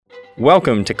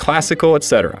Welcome to Classical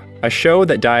Etc., a show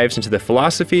that dives into the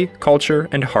philosophy, culture,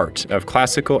 and heart of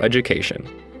classical education.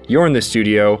 You're in the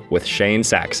studio with Shane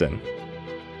Saxon.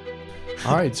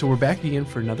 All right, so we're back again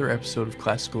for another episode of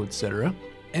Classical Etc.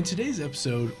 And today's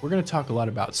episode, we're going to talk a lot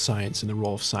about science and the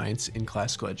role of science in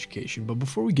classical education. But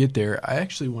before we get there, I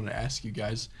actually want to ask you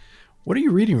guys, what are you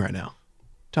reading right now?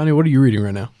 Tanya, what are you reading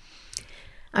right now?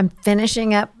 I'm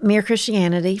finishing up Mere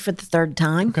Christianity for the third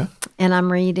time. Okay. And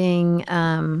I'm reading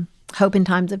Hope in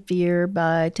Times of Fear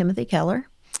by Timothy Keller,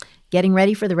 getting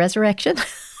ready for the resurrection,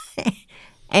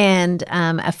 and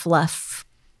a fluff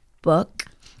book.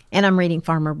 And I'm reading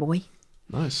Farmer Boy.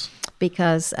 Nice.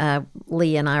 Because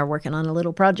Lee and I are working on a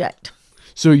little project.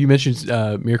 So you mentioned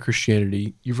Mere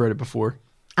Christianity. You've read it before,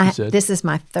 you said. This is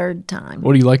my third time.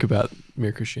 What do you like about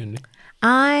Mere Christianity?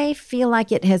 I feel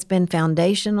like it has been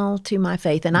foundational to my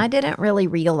faith, and I didn't really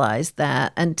realize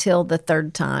that until the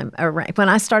third time. When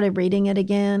I started reading it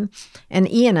again, and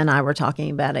Ian and I were talking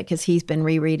about it because he's been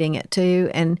rereading it too.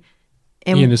 And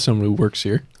Ian is someone who works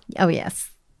here. Oh,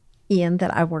 yes. Ian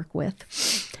that I work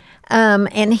with.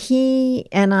 And he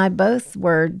and I both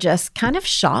were just kind of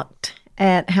shocked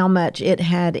at how much it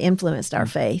had influenced our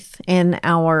faith and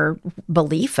our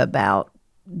belief about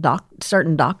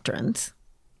certain doctrines.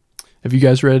 Have you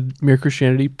guys read Mere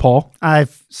Christianity? Paul?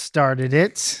 I've started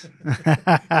it.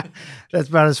 That's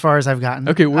about as far as I've gotten.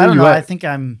 Okay, where I don't are you know. at?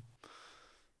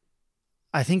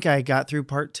 I think I got through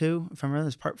part 2. If I'm right,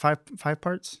 there's five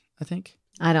parts, I think.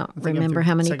 I don't I'm remember through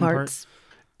how many second part. parts.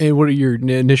 And what are your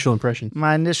initial impressions?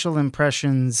 My initial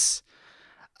impressions,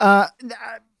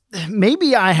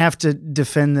 maybe I have to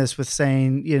defend this with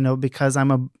saying, because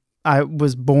I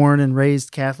was born and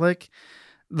raised Catholic,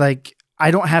 like I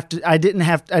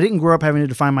didn't grow up having to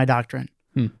define my doctrine,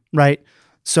 right?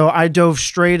 So I dove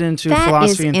straight into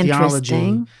philosophy and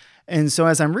theology. And so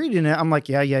as I'm reading it, I'm like,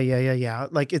 yeah.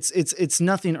 Like it's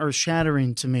nothing earth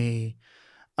shattering to me,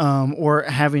 or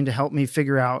having to help me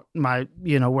figure out my,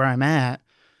 where I'm at.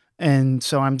 And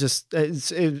so I'm just,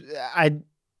 it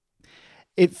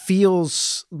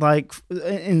feels like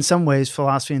in some ways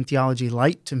philosophy and theology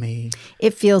light to me.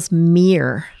 It feels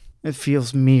mere. It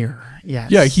feels mere.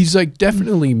 Yes. Yeah, he's like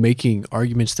definitely making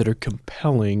arguments that are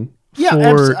compelling.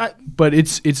 Yeah, but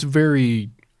it's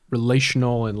very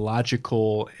relational and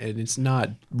logical, and it's not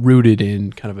rooted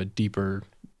in kind of a deeper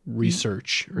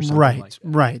research or something like that.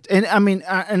 Right. And I mean,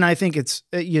 and I think it's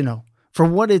for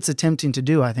what it's attempting to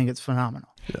do, I think it's phenomenal.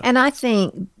 Yeah. And I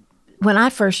think when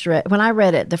I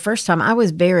read it the first time, I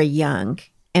was very young.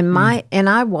 And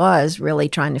I was really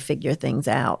trying to figure things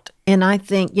out. And I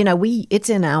think, it's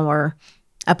in our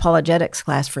apologetics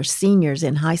class for seniors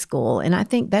in high school. And I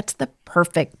think that's the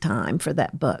perfect time for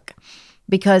that book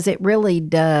because it really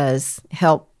does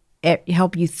help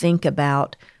you think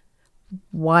about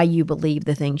why you believe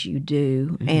the things you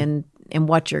do and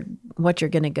what you're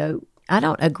going to go. I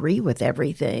don't agree with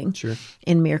everything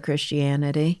in Mere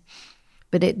Christianity,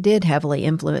 but it did heavily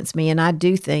influence me. And I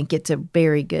do think it's a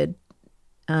very good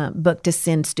book to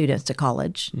send students to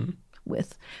college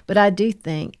with. But I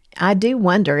do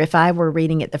wonder if I were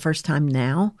reading it the first time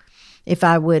now, if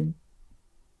I would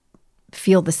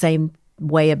feel the same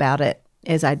way about it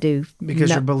as I do. Because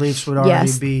your beliefs would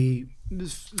already be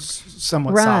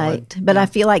somewhat solid. Right. But I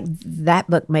feel like that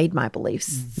book made my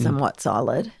beliefs somewhat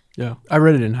solid. Yeah. I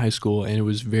read it in high school and it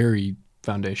was very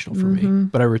foundational for me.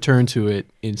 But I returned to it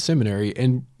in seminary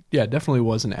and definitely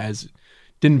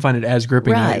didn't find it as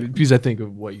gripping because I think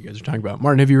of what you guys are talking about.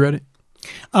 Martin, have you read it?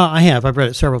 I have. I've read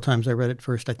it several times. I read it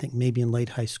first, I think, maybe in late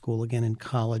high school, again in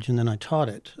college, and then I taught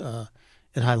it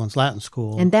at Highlands Latin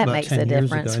School. And that about makes 10 a years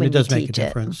difference ago. when And it does you make a teach it.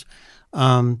 difference.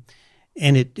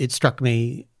 And it struck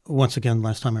me, once again,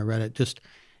 last time I read it, just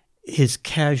his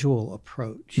casual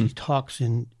approach. He talks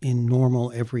in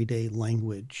normal, everyday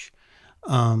language.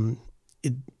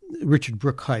 Richard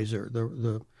Brookhiser,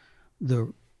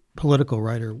 the political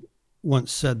writer,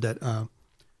 once said that,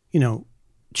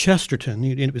 Chesterton,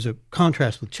 it was a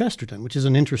contrast with Chesterton, which is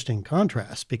an interesting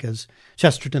contrast because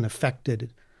Chesterton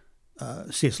affected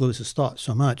C.S. Lewis's thoughts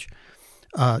so much.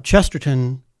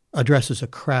 Chesterton addresses a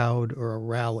crowd or a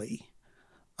rally.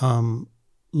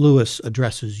 Lewis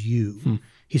addresses you.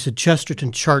 He said,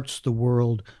 Chesterton charts the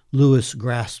world, Lewis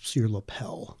grasps your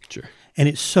lapel. Sure. And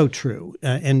it's so true.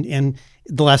 And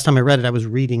the last time I read it, I was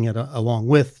reading it along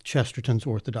with Chesterton's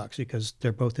Orthodoxy because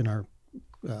they're both in our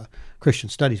Christian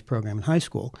Studies program in high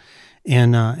school.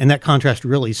 And that contrast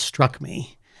really struck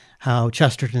me, how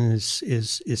Chesterton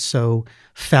is so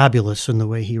fabulous in the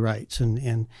way he writes.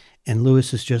 And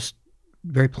Lewis is just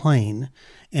very plain.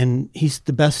 And he's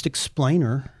the best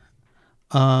explainer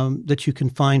that you can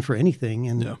find for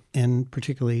anything, and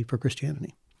particularly for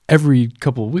Christianity. every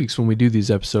couple of weeks when we do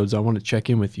these episodes, I want to check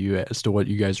in with you as to what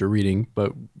you guys are reading.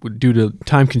 But due to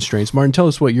time constraints, Martin, tell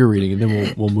us what you're reading, and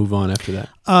then we'll move on after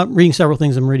that. Reading several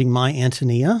things. I'm reading My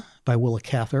Antonia by Willa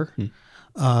Cather.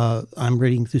 I'm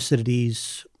reading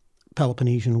Thucydides'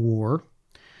 Peloponnesian War,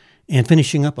 and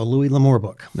finishing up a Louis L'Amour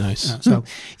book. Nice.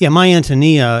 My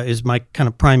Antonia is my kind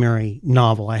of primary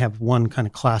novel. I have one kind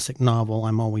of classic novel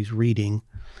I'm always reading,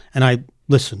 and I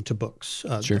listen to books,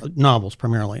 novels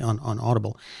primarily on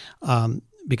Audible,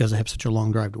 because I have such a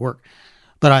long drive to work.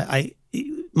 But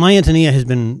My Antonia has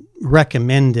been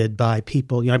recommended by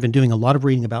people. I've been doing a lot of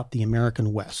reading about the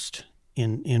American West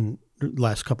in the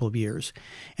last couple of years,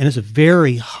 and it's a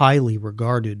very highly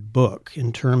regarded book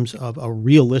in terms of a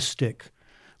realistic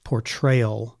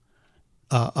portrayal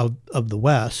of the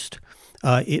West.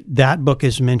 That book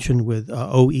is mentioned with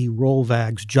O.E.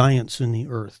 Rolvag's Giants in the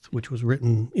Earth, which was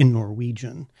written in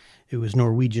Norwegian. It was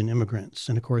Norwegian immigrants.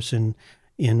 And of course, in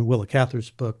Willa Cather's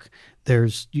book,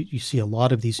 you see a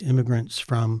lot of these immigrants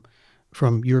from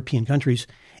European countries.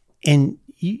 And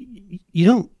you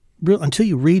don't until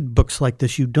you read books like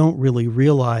this, you don't really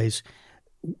realize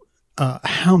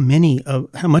how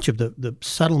much of the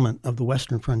settlement of the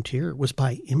Western frontier was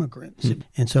by immigrants.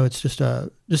 And so it's just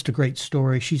a great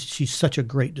story. She's such a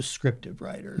great descriptive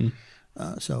writer.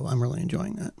 So I'm really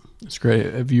enjoying that. That's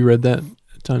great. Have you read that,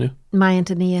 Tanya? My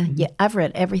Antonia? Yeah, I've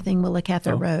read everything Willa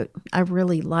Cather wrote. I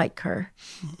really like her.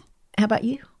 How about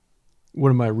you? What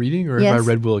am I reading, or Yes. have I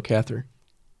read Willa Cather?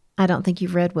 I don't think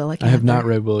you've read Willa Cather. I have not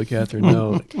read Willa Cather,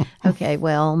 no. Okay,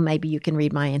 well, maybe you can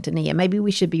read My Antonia. Maybe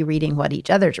we should be reading what each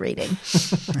other's reading.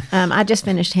 I just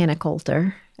finished Hannah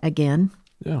Coulter again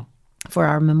Yeah. for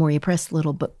our Memoria Press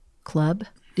Little Book Club.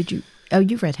 Did you? Oh,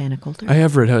 you've read Hannah Coulter. I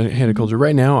have read Hannah Coulter.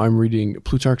 Right now, I'm reading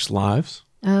Plutarch's Lives.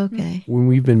 Okay. When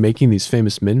we've been making these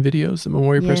famous men videos that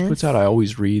Memoria Press Yes. puts out, I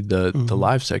always read the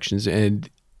live sections, and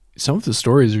some of the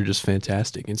stories are just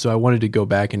fantastic. And so I wanted to go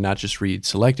back and not just read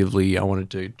selectively. I wanted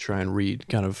to try and read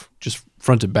kind of just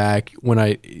front to back.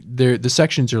 The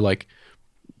sections are like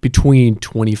between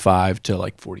 25 to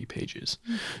like 40 pages.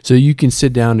 So you can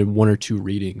sit down in one or two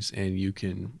readings and you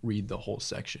can read the whole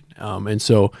section. And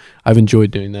so I've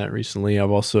enjoyed doing that recently.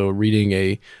 I'm also reading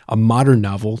a modern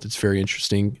novel that's very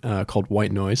interesting called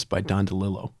White Noise by Don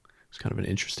DeLillo. It's kind of an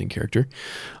interesting character.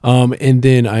 And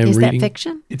then I am Is reading... that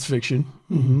fiction? It's fiction.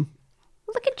 Mm-hmm.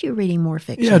 Look at you reading more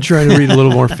fiction. Yeah, trying to read a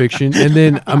little more fiction. And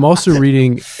then I'm also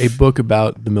reading a book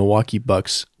about the Milwaukee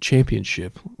Bucks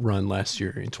championship run last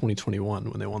year in 2021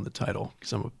 when they won the title,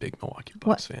 because I'm a big Milwaukee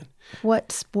Bucks fan.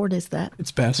 What sport is that?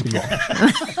 It's basketball.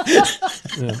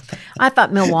 Yeah. I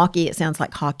thought Milwaukee, it sounds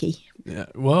like hockey. Yeah.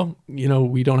 Well,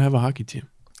 we don't have a hockey team.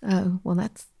 Oh, well,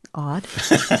 that's odd.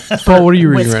 Paul, what are you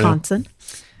reading Wisconsin.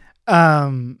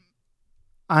 The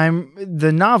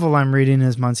novel I'm reading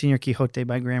is Monsignor Quixote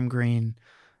by Graham Greene.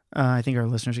 I think our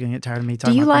listeners are going to get tired of me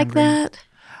talking Do you about like Graham Greene. that?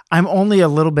 I'm only a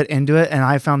little bit into it, and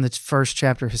I found the first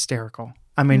chapter hysterical.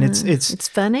 I mean, it's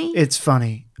funny. It's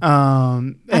funny.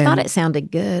 I thought it sounded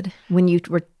good when you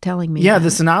were telling me. Yeah, that.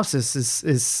 the synopsis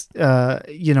is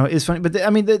funny. But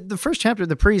the first chapter,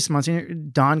 the priest, Monsignor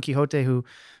Don Quixote, who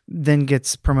then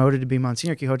gets promoted to be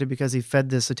Monsignor Quixote because he fed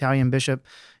this Italian bishop.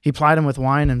 He plied him with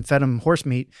wine and fed him horse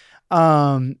meat.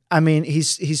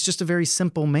 He's just a very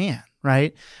simple man,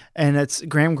 right? And it's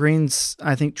Graham Greene's,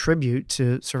 I think, tribute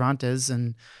to Cervantes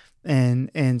and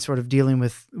sort of dealing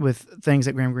with things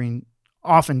that Graham Greene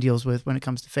often deals with when it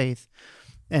comes to faith.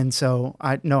 And so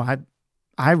I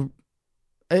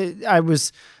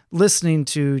was listening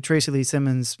to Tracy Lee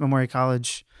Simmons' Memorial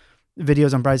College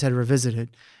videos on Brideshead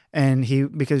Revisited, and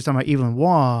because he's talking about Evelyn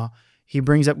Waugh, he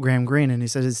brings up Graham Greene, and he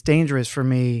says it's dangerous for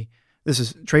me. This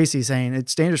is Tracy saying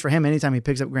it's dangerous for him anytime he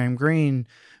picks up Graham Greene,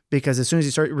 because as soon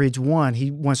as he reads one, he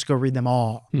wants to go read them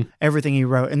all, everything he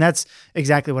wrote. And that's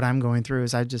exactly what I'm going through.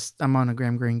 Is I'm on a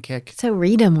Graham Greene kick. So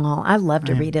read them all. I love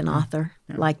to read an author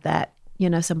like that.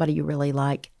 Somebody you really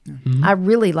like. Mm-hmm. I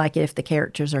really like it if the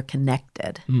characters are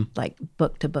connected, like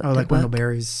book to book to like book. Wendell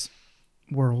Berry's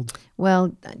world.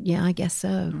 Well, yeah, I guess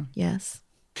so. Yes.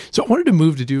 So I wanted to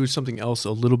move to do something else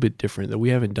a little bit different that we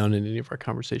haven't done in any of our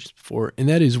conversations before, and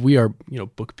that is we are,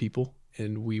 book people,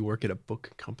 and we work at a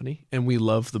book company, and we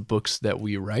love the books that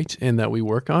we write and that we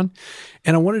work on.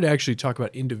 And I wanted to actually talk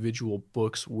about individual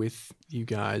books with you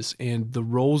guys and the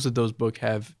roles that those books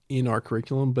have in our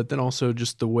curriculum, but then also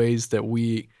just the ways that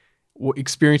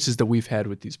experiences that we've had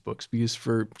with these books, because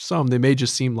for some, they may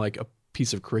just seem like a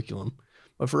piece of curriculum,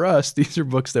 but for us, these are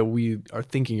books that we are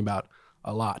thinking about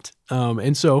a lot.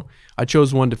 And so I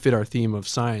chose one to fit our theme of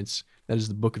science. That is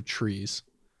the Book of Trees.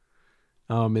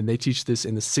 And they teach this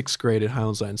in the 6th grade at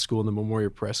Highlands Land School, and the Memoria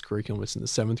Press curriculum is in the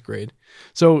 7th grade.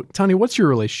 So, Tanya, what's your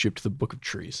relationship to the Book of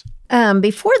Trees?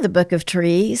 Before the Book of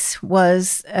Trees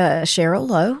was Cheryl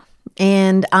Lowe,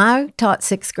 and I taught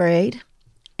 6th grade,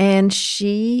 and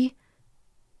she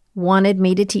wanted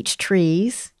me to teach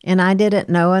trees, and I didn't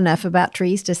know enough about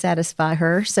trees to satisfy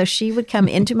her. So she would come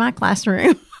into my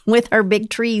classroom with her big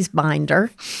trees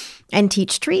binder and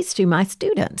teach trees to my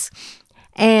students.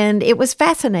 And it was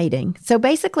fascinating. So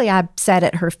basically, I sat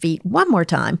at her feet one more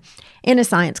time in a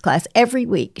science class every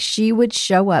week. She would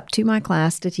show up to my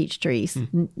class to teach trees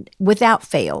without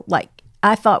fail. Like,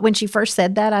 I thought when she first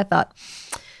said that, I thought,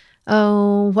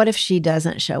 oh, what if she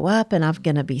doesn't show up and I'm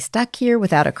going to be stuck here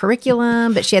without a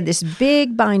curriculum? But she had this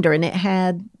big binder and it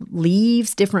had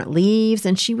leaves, different leaves.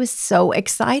 And she was so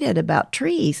excited about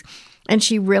trees. And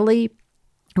she really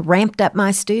ramped up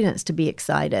my students to be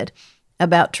excited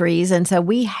about trees. And so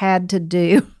we had to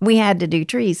do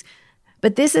trees.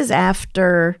 But this is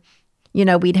after,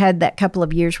 we'd had that couple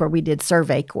of years where we did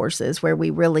survey courses where we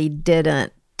really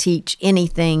didn't teach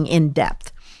anything in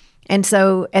depth. And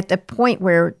so at the point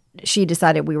where she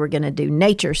decided we were going to do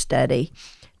nature study,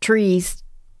 trees,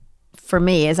 for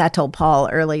me, as I told Paul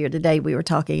earlier today, we were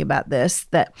talking about this,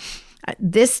 that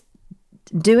this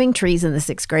doing trees in the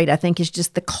 6th grade, I think, is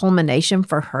just the culmination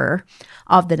for her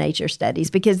of the nature studies,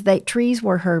 because trees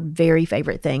were her very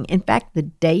favorite thing. In fact, the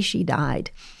day she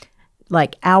died,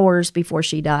 like hours before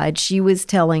she died, she was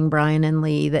telling Brian and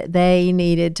Lee that they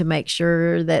needed to make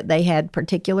sure that they had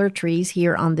particular trees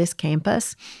here on this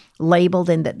campus labeled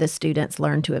and that the students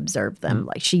learned to observe them.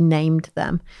 Like, she named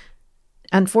them.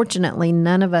 Unfortunately,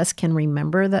 none of us can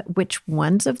remember which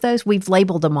ones of those. We've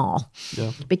labeled them all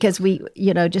because we,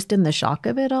 just in the shock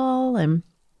of it all and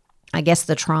I guess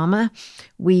the trauma,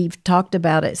 we've talked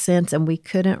about it since and we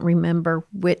couldn't remember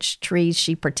which trees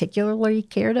she particularly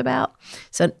cared about.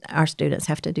 So our students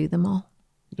have to do them all.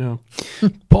 Yeah.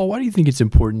 Paul, why do you think it's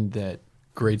important that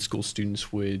grade school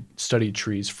students would study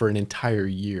trees for an entire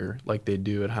year like they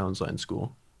do at Highlands Land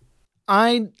School?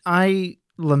 I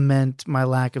lament my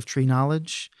lack of tree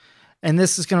knowledge. And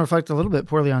this is going to reflect a little bit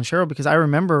poorly on Cheryl, because I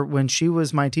remember when she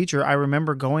was my teacher, I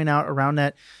remember going out around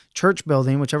that church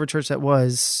building, whichever church that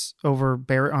was, over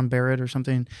on Barrett or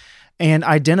something, and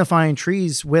identifying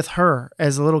trees with her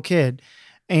as a little kid.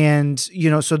 And,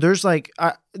 so there's like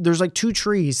 2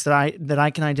 trees that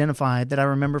I can identify that I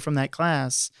remember from that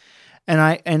class.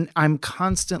 And I'm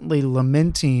constantly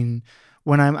lamenting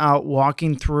when I'm out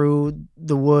walking through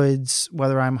the woods,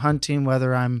 whether I'm hunting,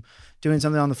 whether I'm doing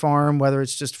something on the farm, whether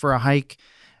it's just for a hike.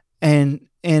 And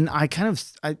I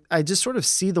I just sort of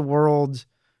see the world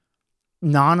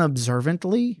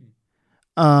non-observantly,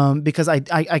 because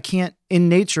I can't, in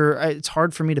nature, it's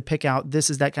hard for me to pick out, this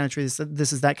is that kind of tree,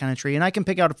 this is that kind of tree. And I can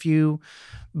pick out a few,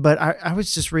 but I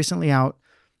was just recently out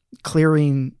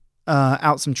clearing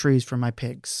out some trees for my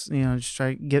pigs, just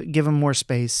try to give them more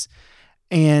space.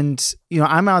 And,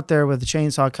 I'm out there with the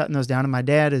chainsaw cutting those down, and my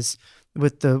dad is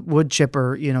with the wood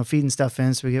chipper, feeding stuff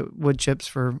in. So we get wood chips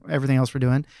for everything else we're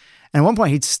doing. And at one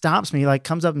point he stops me, like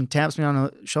comes up and taps me on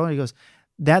the shoulder. He goes,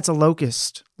 "That's a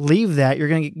locust. Leave that. You're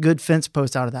going to get good fence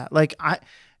posts out of that."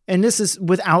 And this is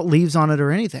without leaves on it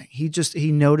or anything.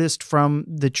 He noticed from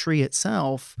the tree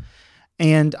itself.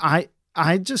 And I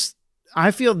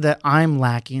feel that I'm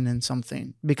lacking in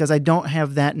something because I don't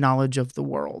have that knowledge of the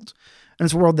world. And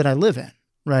it's a world that I live in.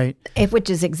 Right. Which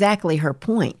is exactly her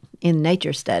point in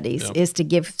nature studies, is to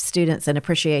give students an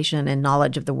appreciation and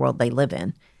knowledge of the world they live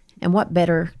in. And what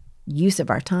better use of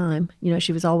our time?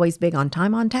 She was always big on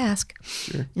time on task.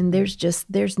 Sure. And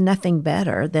there's nothing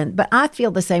better than, but I feel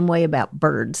the same way about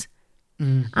birds.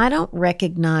 I don't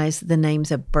recognize the names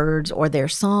of birds or their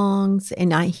songs,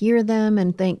 and I hear them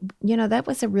and think, that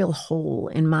was a real hole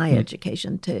in my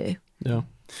education too. Yeah.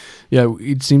 Yeah,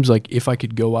 it seems like if I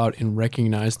could go out and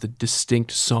recognize the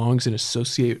distinct songs and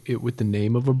associate it with the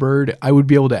name of a bird, I would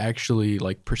be able to actually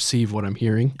perceive what I'm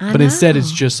hearing. But instead, it's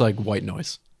just like white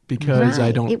noise because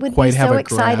I don't quite have a grasp on it. It would be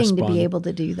so exciting to be able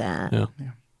to do that. Yeah.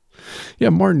 Yeah,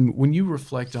 Martin, when you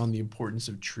reflect on the importance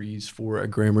of trees for a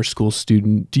grammar school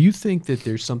student, do you think that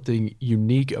there's something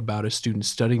unique about a student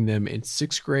studying them in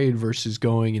 6th grade versus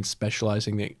going and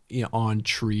specializing on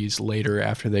trees later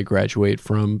after they graduate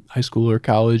from high school or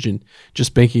college and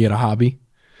just making it a hobby?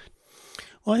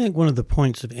 Well, I think one of the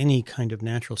points of any kind of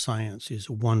natural science is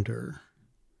wonder.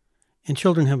 And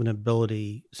children have an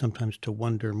ability sometimes to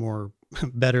wonder more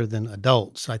better than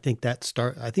adults. I think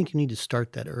you need to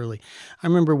start that early. I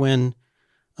remember when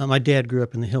my dad grew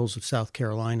up in the hills of South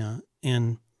Carolina,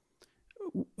 and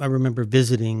I remember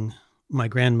visiting my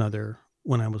grandmother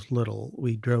when I was little.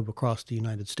 We drove across the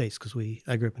United States because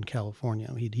I grew up in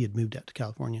California. He had moved out to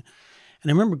California. And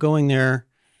I remember going there,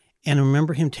 and I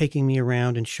remember him taking me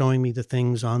around and showing me the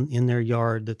things in their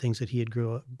yard, the things that he had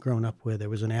grown up with. There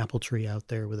was an apple tree out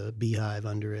there with a beehive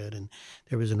under it, and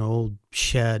there was an old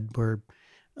shed where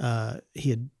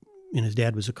his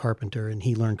dad was a carpenter, and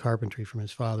he learned carpentry from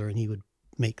his father, and he would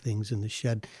make things in the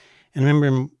shed. And I remember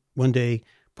him one day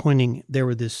pointing. There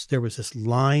was this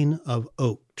line of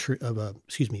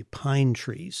pine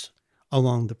trees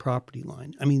along the property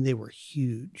line. I mean, they were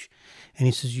huge. And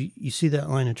he says, you see that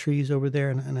line of trees over there?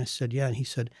 And I said, yeah. And he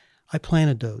said, I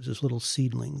planted those as little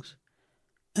seedlings.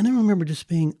 And I remember just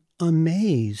being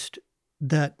amazed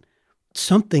that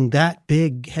something that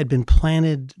big had been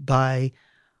planted by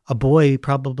a boy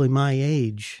probably my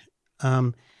age.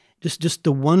 Just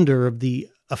the wonder of the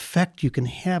effect you can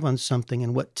have on something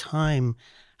and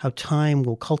how time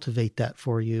will cultivate that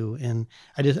for you. And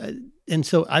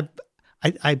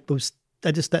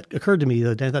that occurred to me the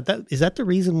other day. I thought, is that the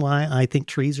reason why I think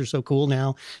trees are so cool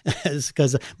now? Is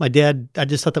because my dad, I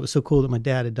just thought that was so cool that my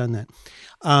dad had done that.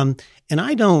 And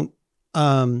I don't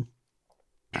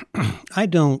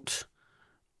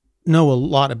know a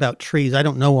lot about trees. I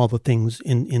don't know all the things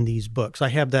in these books. I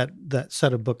have that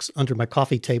set of books under my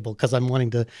coffee table because I'm wanting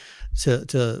to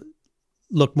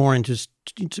look more into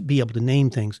to be able to name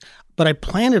things. But I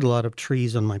planted a lot of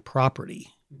trees on my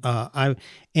property.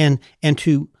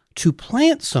 To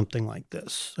plant something like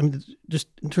this, I mean, just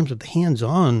in terms of the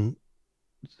hands-on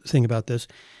thing about this,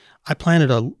 I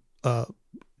planted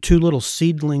two little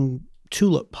seedling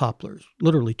tulip poplars,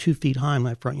 literally 2 feet high in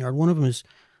my front yard. One of them is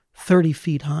 30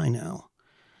 feet high now.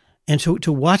 And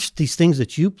to watch these things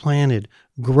that you planted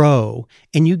grow,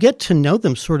 and you get to know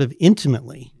them sort of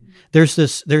intimately. There's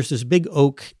this big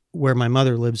oak where my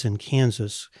mother lives in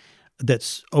Kansas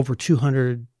that's over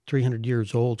 200, 300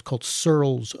 years old called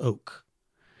Searles Oak.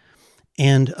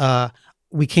 And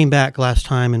we came back last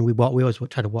time, and we always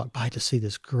try to walk by to see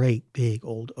this great big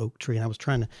old oak tree. And I was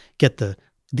trying to get the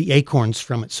acorns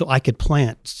from it so I could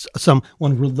plant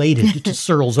someone related to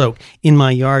Searles Oak in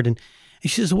my yard. And she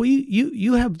says, well,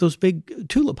 you have those big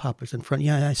tulip poplars in front.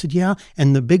 Yeah. I said, yeah.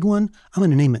 And the big one, I'm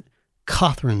going to name it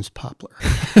Cothran's poplar.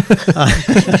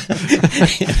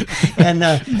 And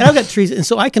I've got trees. And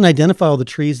so I can identify all the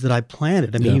trees that I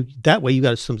planted. I mean, that way you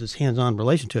got some this hands-on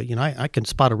relation to it. You know, I can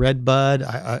spot a red bud,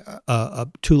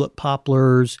 tulip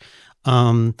poplars.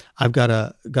 I've got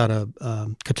a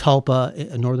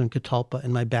catalpa, a northern catalpa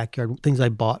in my backyard, things I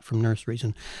bought from nurseries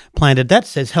and planted. That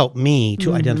has helped me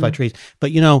to identify trees.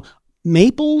 But, you know,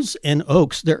 maples and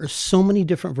oaks, there are so many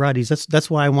different varieties. That's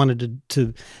why I wanted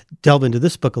to delve into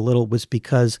this book a little, was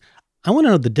because I want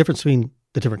to know the difference between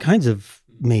the different kinds of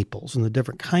maples and the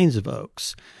different kinds of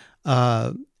oaks.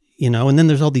 You know, and then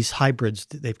there's all these hybrids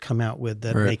that they've come out with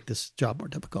that make this job more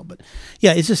difficult. But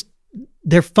yeah, it's just,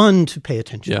 they're fun to pay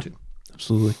attention to.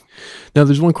 Absolutely. Now,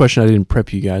 there's one question I didn't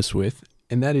prep you guys with,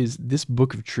 and that is, this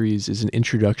book of trees is an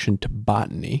introduction to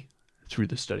botany through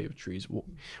the study of trees.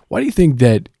 Why do you think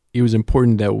that it was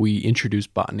important that we introduce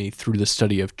botany through the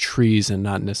study of trees and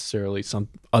not necessarily some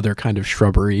other kind of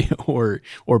shrubbery or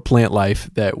plant life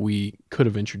that we could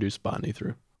have introduced botany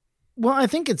through? Well, I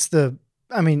think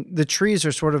the trees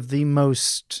are sort of the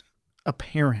most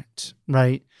apparent,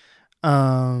 right?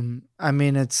 I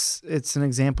mean, it's an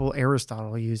example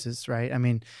Aristotle uses, right? I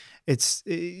mean, it's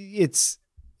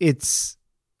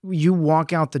you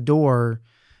walk out the door,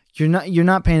 you're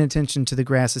not paying attention to the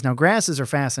grasses. Now, grasses are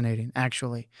fascinating,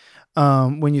 actually.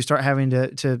 When you start having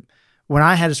when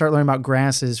I had to start learning about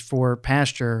grasses for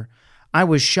pasture, I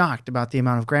was shocked about the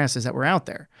amount of grasses that were out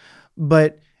there.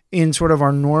 But in sort of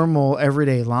our normal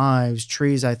everyday lives,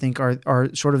 trees, I think,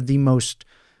 are sort of the most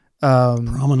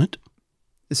prominent.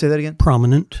 Say that again?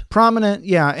 Prominent,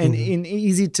 yeah, and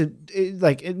easy to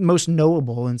most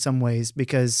knowable in some ways,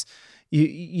 because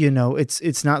you know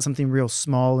it's not something real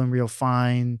small and real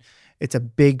fine. It's a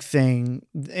big thing,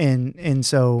 and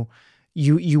so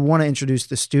you want to introduce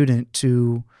the student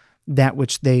to that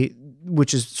which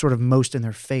is sort of most in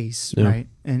their face, right?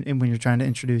 And when you're trying to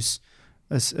introduce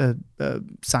a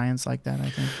science like that, I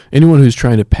think anyone who's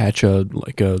trying to patch a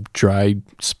dry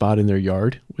spot in their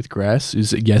yard with grass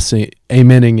is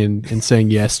amening and saying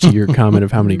yes to your comment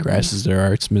of how many grasses there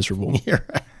are. It's miserable. You're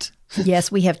right.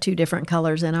 Yes, we have 2 different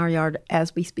colors in our yard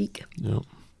as we speak. Yeah.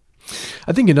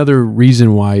 I think another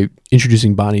reason why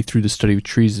introducing botany through the study of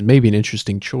trees is maybe an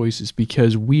interesting choice is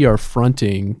because we are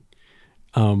fronting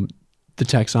the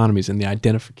taxonomies and the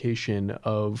identification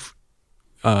of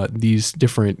these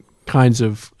different kinds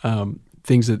of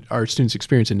things that our students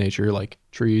experience in nature, like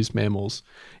trees, mammals,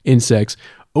 insects,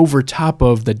 over top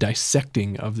of the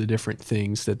dissecting of the different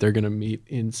things that they're going to meet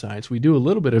in science. We do a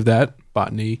little bit of that,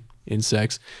 botany,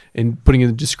 insects, and putting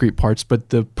in discrete parts, but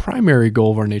the primary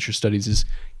goal of our nature studies is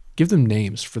give them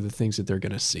names for the things that they're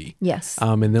going to see. Yes.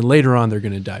 And then later on, they're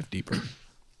going to dive deeper.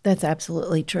 That's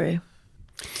absolutely true.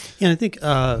 Yeah, and I think,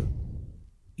 a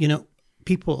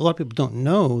lot of people don't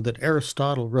know that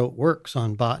Aristotle wrote works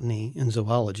on botany and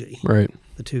zoology. Right.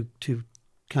 The two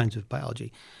kinds of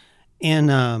biology.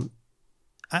 And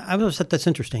I was that's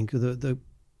interesting.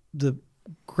 The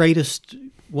greatest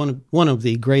one of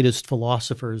the greatest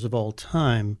philosophers of all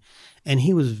time, and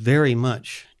he was very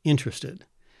much interested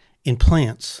in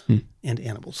plants and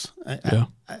animals.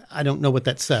 I don't know what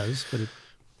that says, but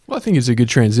well, I think it's a good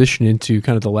transition into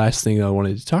kind of the last thing I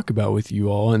wanted to talk about with you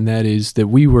all, and that is that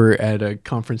we were at a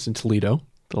conference in Toledo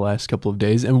the last couple of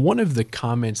days, and one of the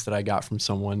comments that I got from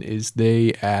someone is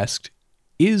they asked,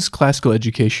 is classical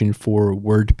education for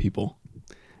word people?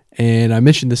 And I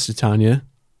mentioned this to Tanya.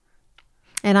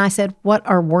 And I said, what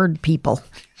are word people?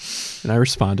 And I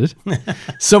responded,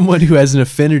 someone who has an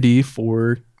affinity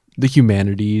for the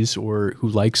humanities or who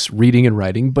likes reading and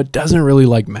writing, but doesn't really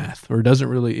like math or isn't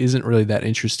really that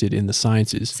interested in the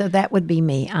sciences. So that would be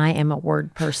me. I am a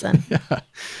word person. Yeah.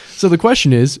 So the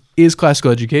question is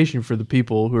classical education for the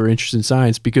people who are interested in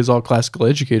science? Because all classical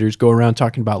educators go around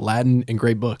talking about Latin and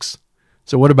great books.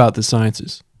 So what about the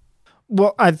sciences?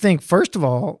 Well, I think first of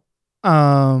all,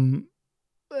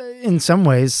 in some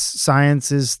ways,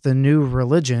 science is the new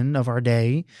religion of our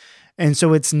day. And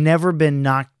so it's never been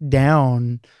knocked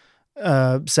down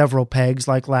several pegs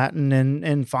like Latin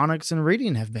and phonics and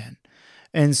reading have been.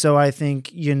 And so I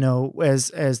think,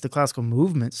 as the classical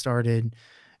movement started,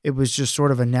 it was just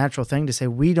sort of a natural thing to say,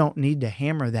 we don't need to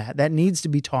hammer that. That needs to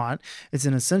be taught. It's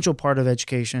an essential part of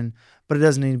education, but it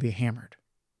doesn't need to be hammered,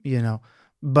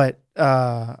 But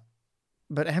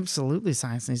absolutely,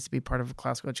 science needs to be part of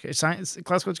classical education.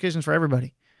 Classical education is for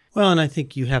everybody. Well, and I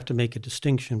think you have to make a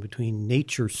distinction between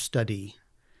nature study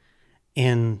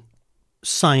and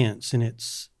science in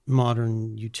its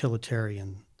modern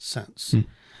utilitarian sense,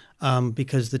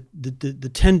 because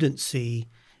the tendency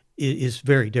is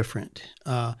very different.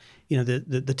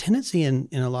 The tendency in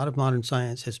a lot of modern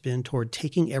science has been toward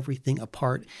taking everything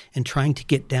apart and trying to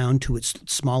get down to its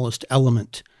smallest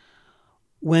element,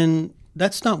 when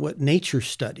that's not what nature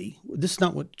study. This is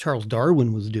not what Charles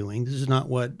Darwin was doing. This is not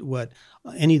what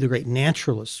any of the great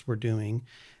naturalists were doing.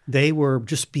 They were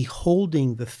just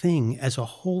beholding the thing as a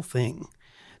whole thing.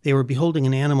 They were beholding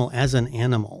an animal as an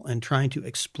animal and trying to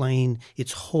explain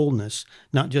its wholeness,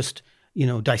 not just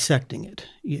dissecting it.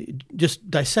 Just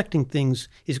dissecting things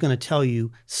is going to tell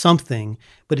you something,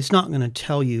 but it's not going to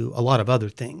tell you a lot of other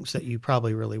things that you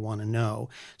probably really want to know.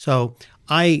 So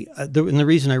the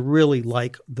reason I really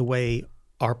like the way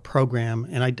our program,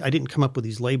 and I didn't come up with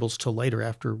these labels till later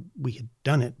after we had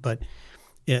done it, but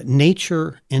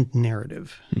nature and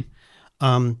narrative.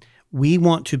 We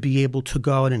want to be able to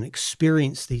go out and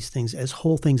experience these things as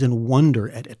whole things and wonder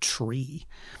at a tree,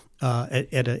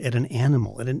 at an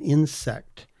animal, at an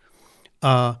insect,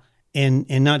 and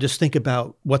not just think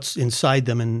about what's inside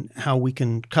them and how we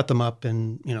can cut them up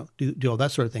and do all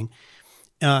that sort of thing.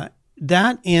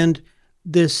 That and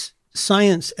this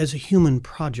science as a human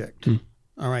project.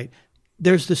 All right,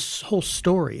 there's this whole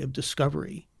story of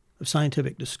discovery, of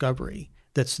scientific discovery,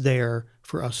 that's there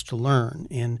for us to learn.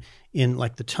 And in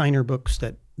like the Tyner books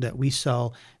that we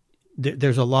sell,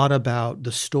 there's a lot about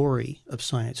the story of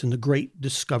science and the great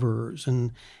discoverers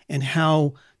and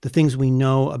how the things we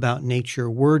know about nature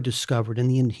were discovered and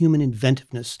the human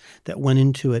inventiveness that went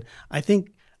into it. I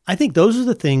think those are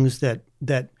the things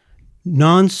that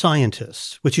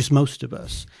non-scientists, which is most of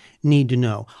us, need to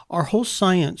know. Our whole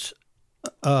science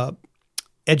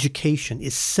education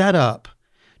is set up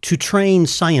to train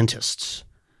scientists.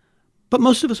 But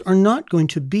most of us are not going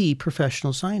to be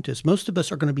professional scientists. Most of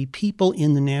us are going to be people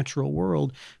in the natural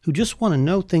world who just want to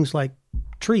know things like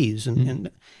trees. And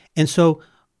so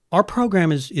our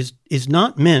program is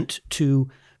not meant to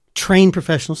train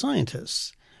professional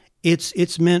scientists.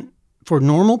 It's meant for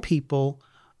normal people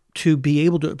to be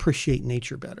able to appreciate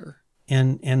nature better.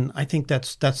 And I think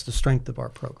that's the strength of our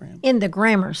program. In the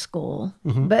grammar school.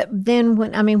 But then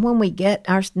when we get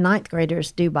our ninth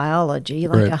graders do biology,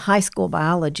 like Right. a high school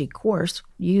biology course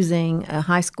using a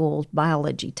high school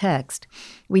biology text,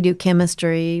 we do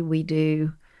chemistry, we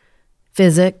do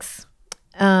physics.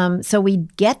 So we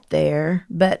get there,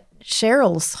 but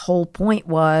Cheryl's whole point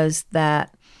was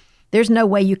that there's no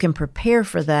way you can prepare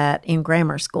for that in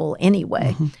grammar school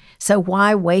anyway. So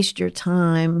why waste your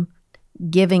time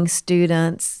giving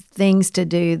students things to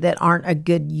do that aren't a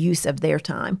good use of their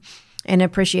time? an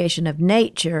appreciation of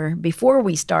nature before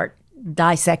we start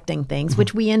dissecting things,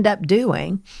 which we end up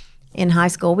doing in high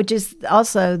school, which is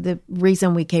also the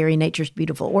reason we carry Nature's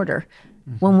Beautiful Order.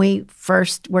 When we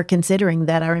first were considering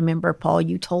that, I remember, Paul,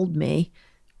 you told me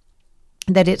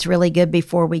that it's really good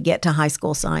before we get to high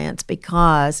school science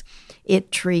because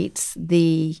it treats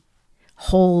the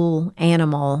whole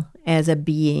animal as a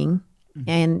being,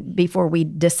 and before we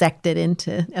dissect it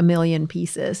into a million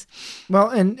pieces. Well,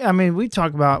 and I mean, when we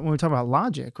talk about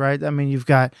logic, right? I mean, you've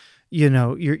got,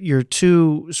 your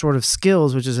two sort of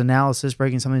skills, which is analysis,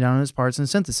 breaking something down into its parts, and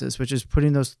synthesis, which is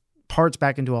putting those parts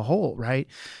back into a whole, right?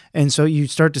 And so you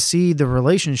start to see the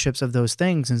relationships of those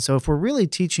things. And so if we're really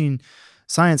teaching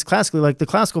science classically, like the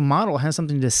classical model has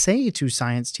something to say to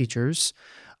science teachers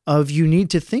of you need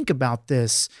to think about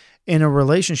this in a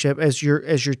relationship as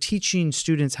you're teaching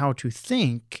students how to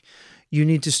think. You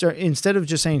need to start, instead of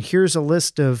just saying, here's a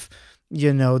list of,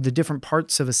 the different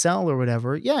parts of a cell or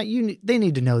whatever. Yeah, they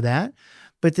need to know that.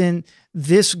 But then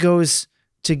this goes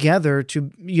together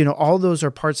to, all those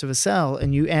are parts of a cell,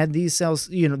 and you add these cells,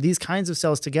 these kinds of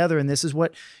cells together, and this is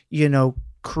what,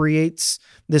 creates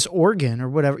this organ or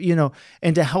whatever,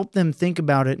 and to help them think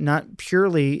about it, not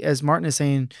purely, as Martin is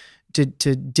saying, to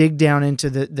dig down into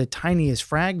the tiniest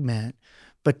fragment,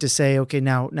 but to say, okay,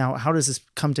 now how does this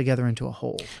come together into a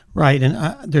whole? Right.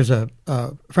 And there's a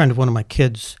friend of one of my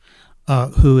kids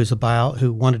who is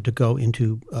who wanted to go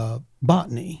into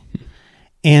botany,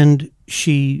 and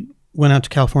she went out to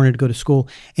California to go to school,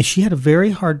 and she had a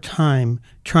very hard time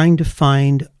trying to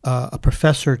find a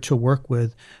professor to work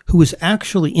with who was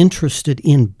actually interested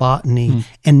in botany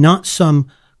and not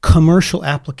some commercial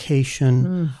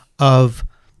application of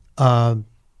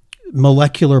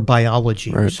molecular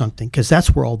biology or something, because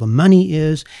that's where all the money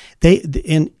is. They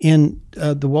in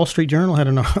the Wall Street Journal had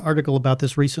an article about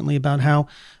this recently, about how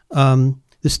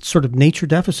this sort of nature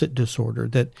deficit disorder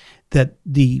that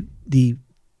the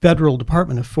Federal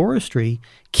Department of Forestry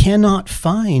cannot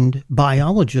find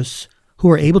biologists who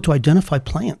are able to identify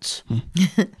plants.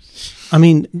 I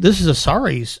mean, this is a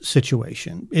sorry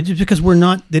situation. It's because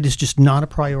that is just not a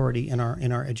priority in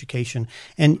our education.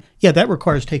 And yeah, that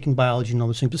requires taking biology and all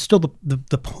those things. But still,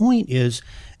 the point is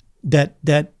that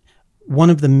one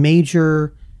of the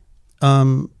major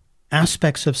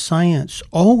aspects of science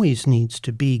always needs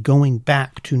to be going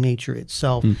back to nature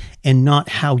itself and not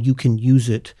how you can use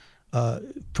it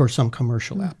for some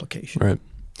commercial application. Right.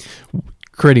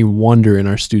 Creating wonder in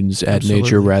our students at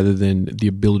nature rather than the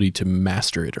ability to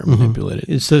master it or manipulate it.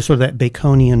 It's sort of that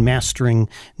Baconian mastering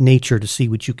nature to see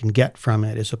what you can get from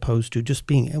it, as opposed to just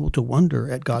being able to wonder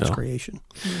at God's creation.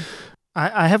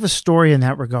 I have a story in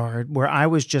that regard where I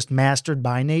was just mastered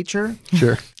by nature.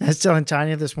 Sure. I was telling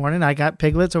Tanya this morning, I got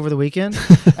piglets over the weekend,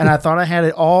 and I thought I had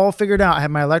it all figured out. I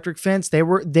had my electric fence. They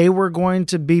were going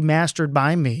to be mastered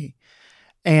by me.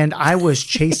 And I was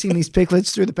chasing these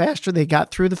piglets through the pasture. They got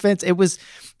through the fence. It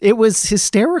was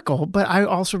hysterical, but I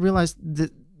also realized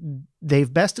that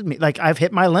they've bested me. Like, I've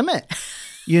hit my limit,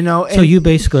 And so you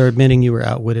basically are admitting you were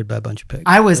outwitted by a bunch of pigs.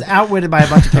 I was outwitted by a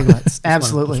bunch of piglets.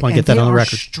 Absolutely. Just want to get that on the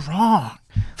record. Strong.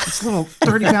 These little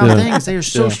 30-pound things, they are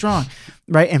so strong,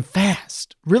 right? And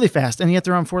fast, really fast. And yet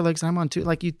they're on four legs and I'm on two.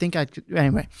 Like, you'd think I could,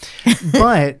 anyway.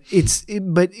 But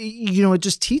it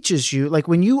just teaches you, like,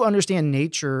 when you understand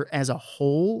nature as a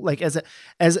whole, like as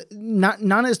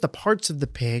not as the parts of the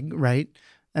pig, right?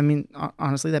 I mean,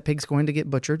 honestly, that pig's going to get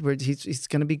butchered. Where he's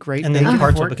going to be great, and then the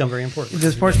parts will become very important.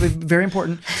 Those parts will be very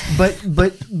important. But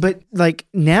like,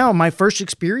 now, my first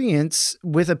experience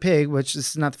with a pig, which this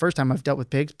is not the first time I've dealt with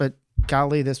pigs, but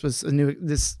golly, this was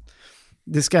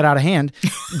this got out of hand.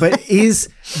 But is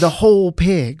the whole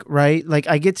pig, right? Like,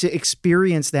 I get to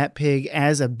experience that pig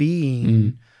as a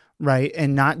being. Right,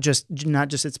 and not just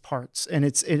its parts, and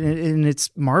it's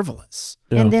marvelous.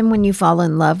 Yeah. And then when you fall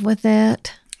in love with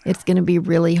it, it's going to be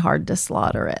really hard to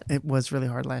slaughter it. It was really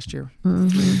hard last year.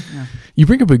 Yeah. You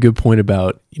bring up a good point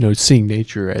about, seeing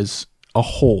nature as a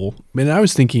whole. And I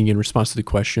was thinking, in response to the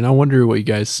question, I wonder what you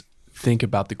guys think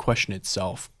about the question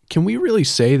itself. Can we really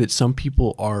say that some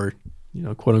people are,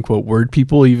 quote unquote, word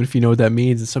people, even if you know what that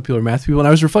means, and some people are math people? And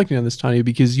I was reflecting on this, Tanya,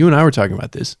 because you and I were talking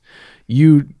about this.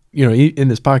 You in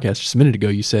this podcast just a minute ago,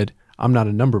 you said, I'm not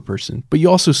a number person, but you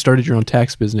also started your own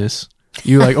tax business.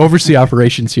 You oversee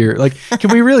operations here. Like,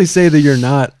 can we really say that you're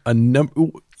not a number?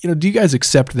 Do you guys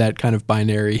accept that kind of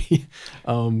binary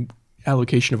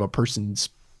allocation of a person's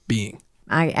being?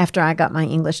 After I got my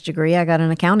English degree, I got an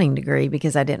accounting degree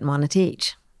because I didn't want to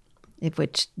teach,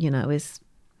 which is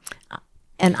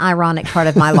an ironic part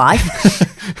of my life.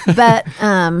 But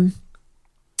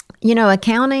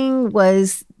accounting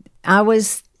was,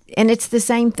 and it's the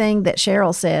same thing that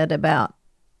Cheryl said about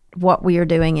what we are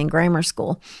doing in grammar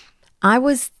school, I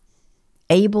was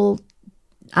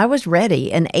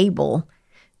ready and able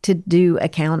to do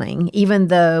accounting, even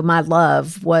though my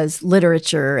love was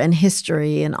literature and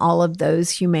history and all of those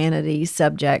humanities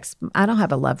subjects. I don't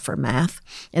have a love for math,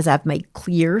 as I've made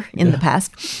clear in the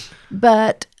past,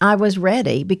 but I was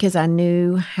ready because I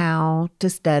knew how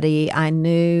to study. I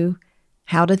knew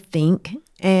how to think.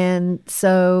 And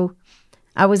so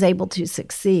I was able to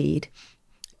succeed.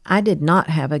 I did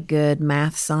not have a good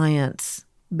math science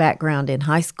background in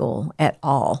high school at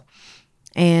all.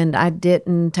 And I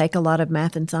didn't take a lot of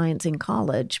math and science in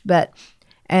college. But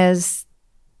as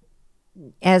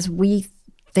we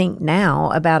think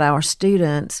now about our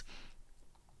students,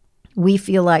 we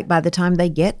feel like by the time they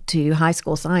get to high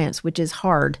school science, which is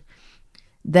hard,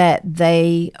 that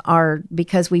they are,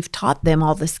 because we've taught them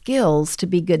all the skills to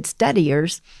be good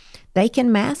studiers, they can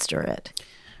master it.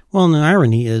 Well, and the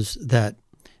irony is that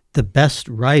the best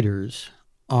writers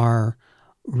are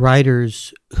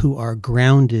writers who are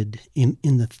grounded in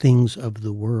the things of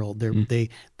the world.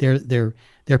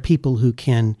 They're people who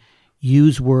can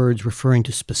use words referring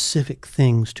to specific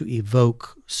things to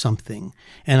evoke something.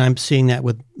 And I'm seeing that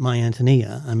with My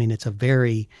Antonia. I mean, it's a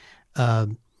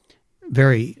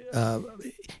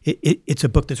it's a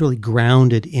book that's really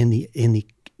grounded in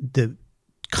the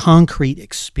concrete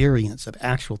experience of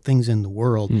actual things in the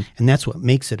world. And that's what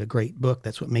makes it a great book.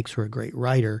 That's what makes her a great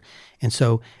writer. And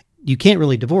so you can't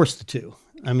really divorce the two.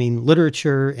 I mean,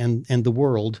 literature and the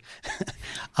world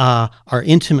are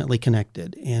intimately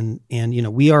connected. And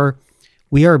we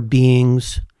are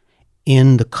beings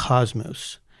in the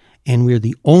cosmos, and we're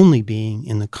the only being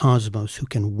in the cosmos who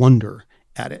can wonder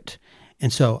at it.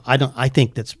 And so I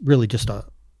think that's really just a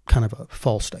kind of a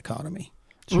false dichotomy.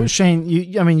 Well, Shane,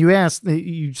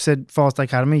 you said false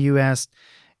dichotomy. You asked,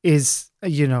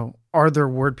 are there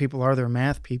word people? Are there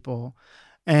math people?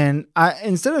 And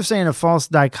instead of saying a false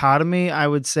dichotomy, I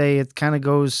would say it kind of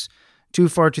goes too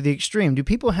far to the extreme. Do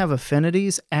people have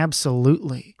affinities?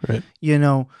 Absolutely. Right.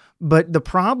 But the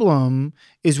problem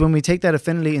is when we take that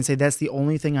affinity and say, that's the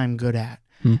only thing I'm good at.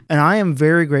 And I am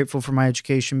very grateful for my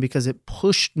education because it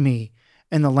pushed me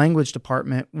in the language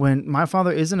department. When my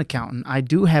father is an accountant, I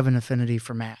do have an affinity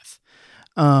for math.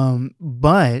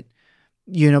 But,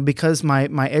 because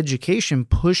my education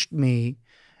pushed me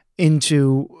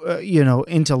into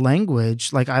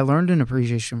language, like I learned an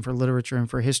appreciation for literature and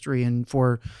for history and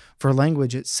for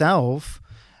language itself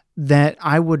that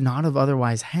I would not have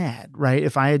otherwise had, right?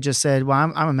 If I had just said,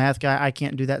 well, I'm a math guy, I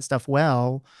can't do that stuff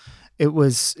well. It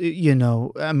was,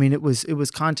 it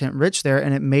was content rich there,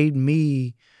 and it made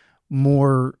me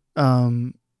more,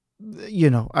 it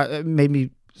made me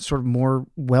sort of more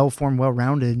well-formed,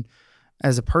 well-rounded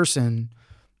as a person.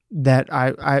 That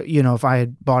I if I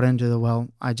had bought into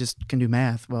I just can do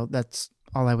math, well, that's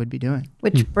all I would be doing.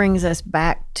 Which brings us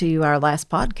back to our last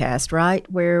podcast, right?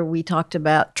 Where we talked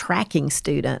about tracking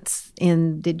students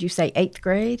in, did you say 8th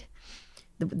grade?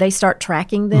 They start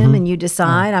tracking them and you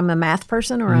decide I'm a math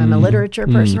person or I'm a literature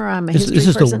person or I'm a history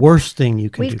person. This is the worst thing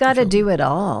you can do. We've got to do it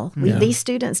all. These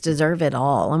students deserve it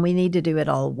all, and we need to do it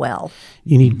all well.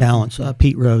 You need balance.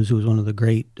 Pete Rose, who was one of the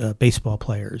great baseball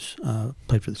players,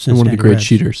 played for the Cincinnati and one of the great Reds.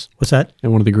 cheaters. What's that?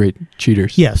 And one of the great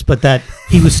cheaters. Yes, but that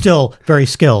he was still very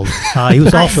skilled. He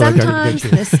was also a great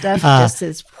cheater. This stuff just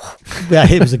is. Yeah,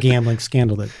 it was a gambling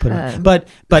scandal that put him.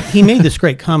 But he made this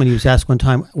great comment. He was asked one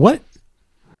time,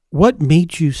 What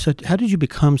made you how did you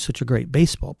become such a great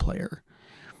baseball player?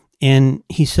 And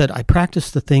he said, I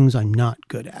practice the things I'm not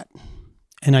good at.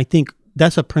 And I think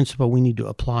that's a principle we need to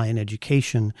apply in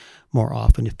education more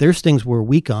often. If there's things we're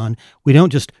weak on, we don't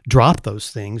just drop those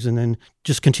things and then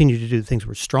just continue to do the things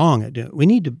we're strong at doing. We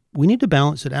need to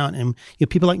balance it out. And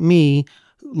people like me,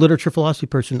 literature philosophy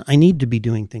person, I need to be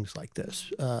doing things like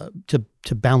this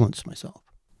to balance myself.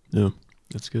 Yeah,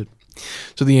 that's good.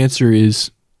 So the answer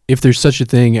is, if there's such a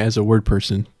thing as a word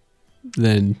person,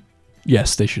 then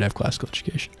yes, they should have classical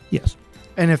education. Yes.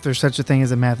 And if there's such a thing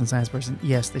as a math and science person,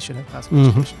 yes, they should have classical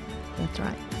education. That's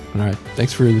right. All right.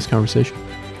 Thanks for this conversation.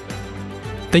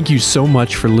 Thank you so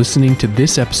much for listening to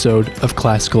this episode of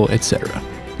Classical Etc.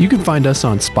 You can find us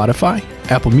on Spotify,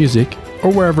 Apple Music,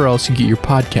 or wherever else you get your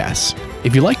podcasts.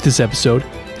 If you liked this episode,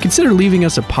 consider leaving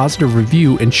us a positive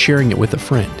review and sharing it with a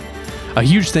friend. A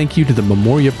huge thank you to the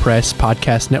Memoria Press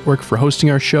Podcast Network for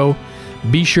hosting our show.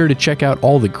 Be sure to check out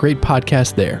all the great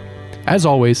podcasts there. As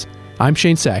always, I'm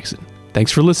Shane Saxon.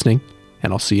 Thanks for listening,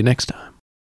 and I'll see you next time.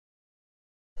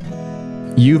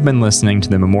 You've been listening to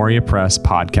the Memoria Press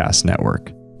Podcast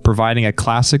Network, providing a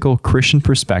classical Christian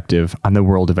perspective on the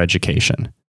world of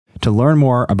education. To learn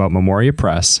more about Memoria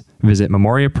Press, visit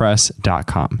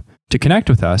memoriapress.com. To connect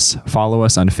with us, follow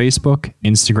us on Facebook,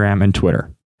 Instagram, and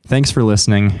Twitter. Thanks for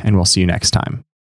listening, and we'll see you next time.